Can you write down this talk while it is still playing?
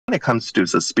it comes to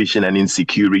suspicion and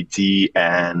insecurity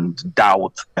and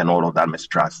doubt and all of that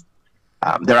mistrust,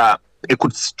 it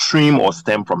could stream or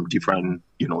stem from different,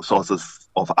 sources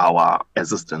of our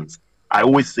existence. I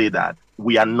always say that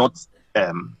we are not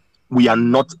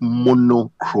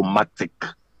monochromatic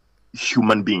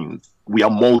human beings. We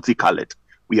are multicolored.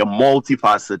 We are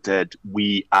multifaceted.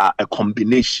 We are a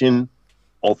combination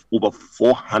of over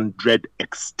 400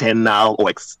 external or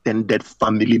extended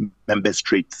family member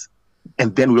traits.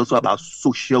 And then we also have our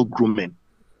social grooming.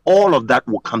 All of that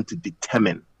will come to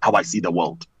determine how I see the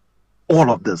world. All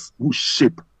of this will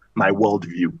shape my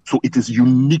worldview. So it is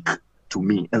unique to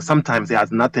me. And sometimes it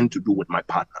has nothing to do with my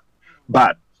partner.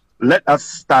 But let us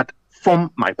start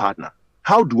from my partner.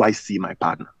 How do I see my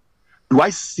partner? Do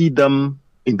I see them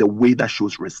in the way that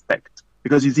shows respect?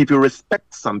 Because you see, if you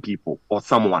respect some people or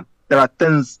someone, there are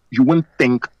things you won't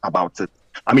think about it.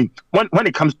 I mean, when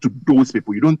it comes to those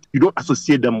people, you don't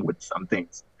associate them with some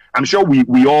things. I'm sure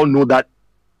we all know that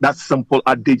simple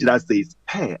adage that says,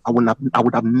 "Hey, I would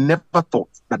have never thought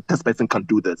that this person can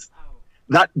do this."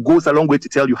 That goes a long way to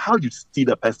tell you how you see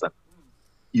the person.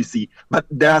 You see, but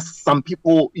there are some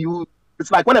people it's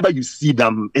like whenever you see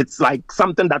them, it's like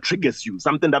something that triggers you,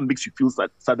 something that makes you feel a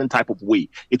certain type of way.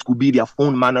 It could be their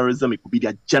phone mannerism, it could be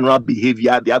their general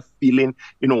behavior, their feeling.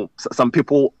 Some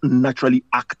people naturally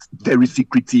act very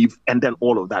secretive and then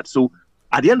all of that. So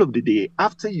at the end of the day,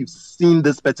 after you've seen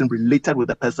this person related with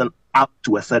the person up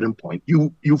to a certain point,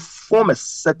 you form a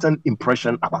certain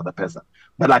impression about the person.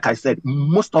 But like I said,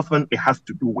 most often it has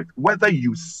to do with whether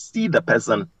you see the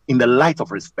person in the light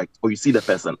of respect or you see the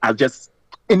person as just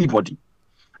anybody.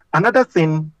 Another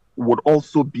thing would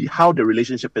also be how the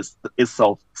relationship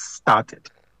itself started.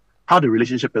 How the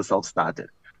relationship itself started.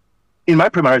 In my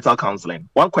premarital counseling,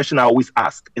 one question I always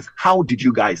ask is, how did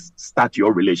you guys start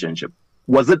your relationship?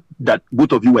 Was it that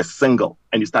both of you were single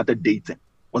and you started dating?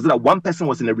 Was it that one person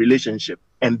was in a relationship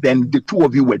and then the two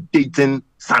of you were dating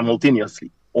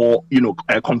simultaneously or,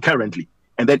 concurrently?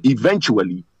 And then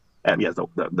eventually, yes,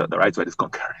 the right word is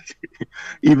concurrently.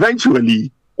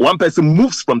 Eventually, one person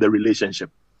moves from the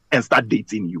relationship and start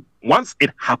dating you. Once it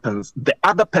happens, the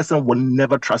other person will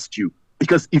never trust you.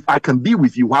 Because if I can be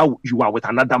with you while you are with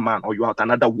another man or you are with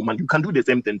another woman, you can do the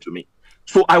same thing to me.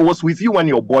 So I was with you when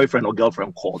your boyfriend or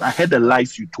girlfriend called. I heard the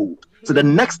lies you told. So the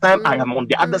next time I am on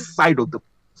the other side of the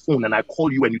phone and I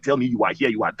call you and you tell me you are here,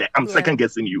 you are there, I'm second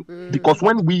guessing you. Because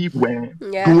when we were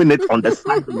doing it on the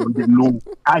side and on the low,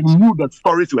 I knew the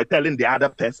stories you were telling the other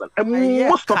person. And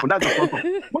most often, that is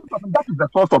the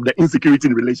source of the insecurity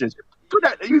in relationship. So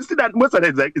that you see that most of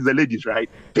it is the ladies, right?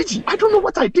 Pichi, I don't know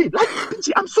what I did. Like,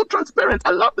 Pichi, I'm so transparent.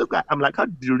 I love this guy. I'm like, how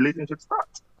did the relationship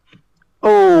start?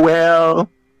 Oh, well,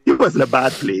 he was in a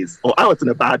bad place, or I was in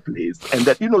a bad place. And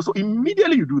that, so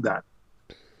immediately you do that.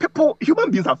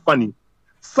 Human beings are funny.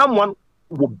 Someone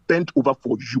will bend over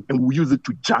for you and will use it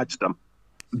to judge them.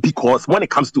 Because when it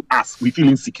comes to us, we feel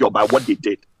insecure by what they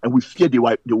did. And we fear they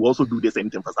will also do the same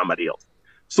thing for somebody else.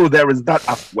 So there is that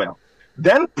as well.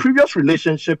 Then previous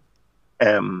relationship.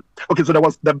 So there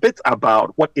was the bit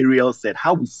about what Ariel said,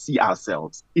 how we see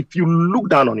ourselves. If you look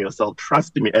down on yourself,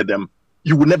 trust me, Adam,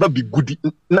 you will never be good.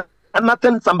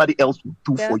 Nothing somebody else will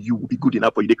do for you will be good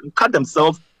enough for you. They can cut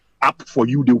themselves up for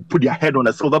you. They will put their head on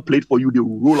a silver plate for you. They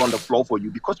will roll on the floor for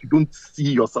you. Because you don't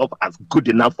see yourself as good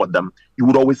enough for them, you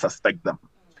would always suspect them.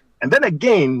 And then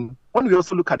again, when we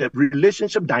also look at the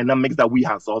relationship dynamics that we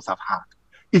ourselves have had,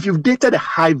 if you've dated a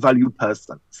high-value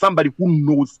person, somebody who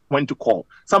knows when to call,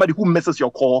 somebody who misses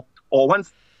your call, or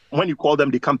when you call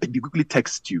them, they can't pick, they quickly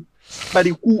text you,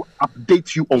 somebody who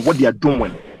updates you on what they are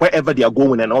doing, wherever they are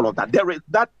going and all of that, there is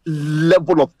that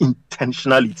level of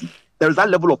intentionality. There is that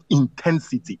level of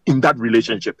intensity in that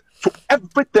relationship. So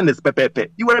everything is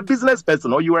pepe. You are a business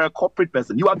person or you are a corporate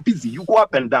person. You are busy. You go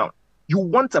up and down. You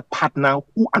want a partner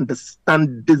who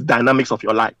understands these dynamics of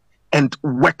your life and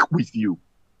work with you.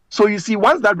 So you see,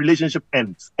 once that relationship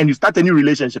ends and you start a new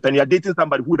relationship and you're dating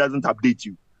somebody who doesn't update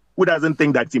you, who doesn't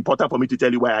think that it's important for me to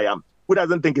tell you where I am, who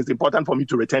doesn't think it's important for me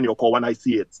to return your call when I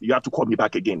see it, you have to call me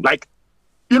back again. Like,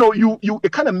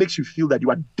 it kind of makes you feel that you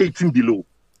are dating below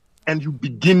and you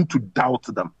begin to doubt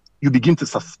them. You begin to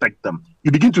suspect them.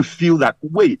 You begin to feel that,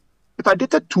 wait, if I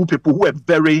dated two people who are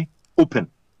very open,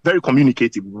 very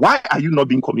communicative, why are you not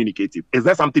being communicative? Is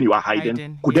there something you are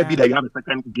hiding? Could there be that you have a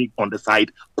second gig on the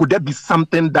side? Could there be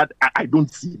something that I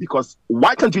don't see? Because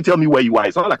why can't you tell me where you are?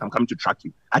 It's not like I'm coming to track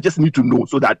you. I just need to know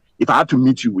so that if I have to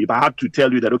meet you, if I have to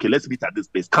tell you that, okay, let's meet at this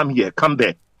place, come here, come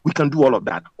there, we can do all of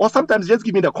that. Or sometimes just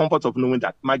give me the comfort of knowing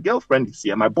that my girlfriend is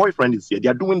here, my boyfriend is here,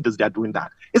 they're doing this, they're doing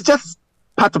that. It's just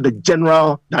part of the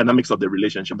general dynamics of the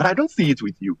relationship, but I don't see it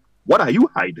with you. What are you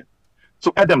hiding?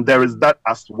 So, Adam, there is that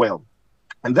as well.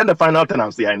 And then the final thing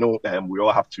I'll say, I know we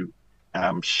all have to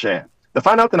share. The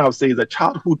final thing I'll say is that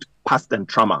childhood past and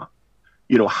trauma,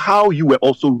 how you were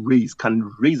also raised can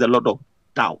raise a lot of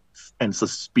doubts and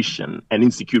suspicion and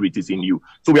insecurities in you.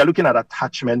 So we are looking at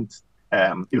attachment,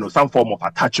 some form of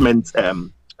attachment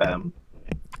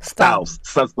styles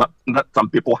that some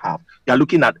people have. They are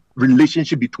looking at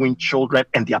relationship between children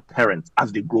and their parents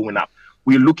as they're growing up.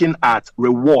 We're looking at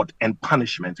reward and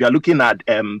punishment. We are looking at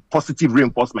positive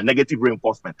reinforcement, negative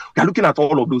reinforcement. We are looking at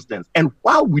all of those things. And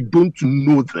while we don't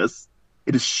know this,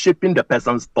 it is shaping the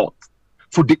person's thoughts.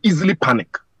 So they easily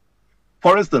panic.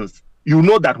 For instance, you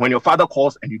know that when your father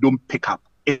calls and you don't pick up,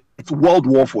 it's world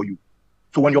war for you.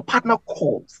 So when your partner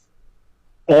calls,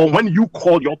 or when you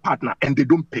call your partner and they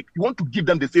don't pick, you want to give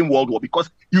them the same world war because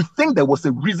you think there was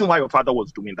a reason why your father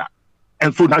was doing that.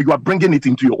 And so now you are bringing it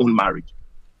into your own marriage.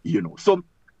 So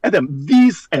Adam,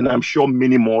 these, and I'm sure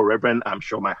many more, Reverend, I'm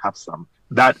sure might have some,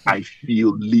 that I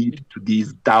feel lead to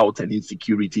these doubts and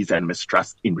insecurities and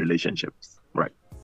mistrust in relationships.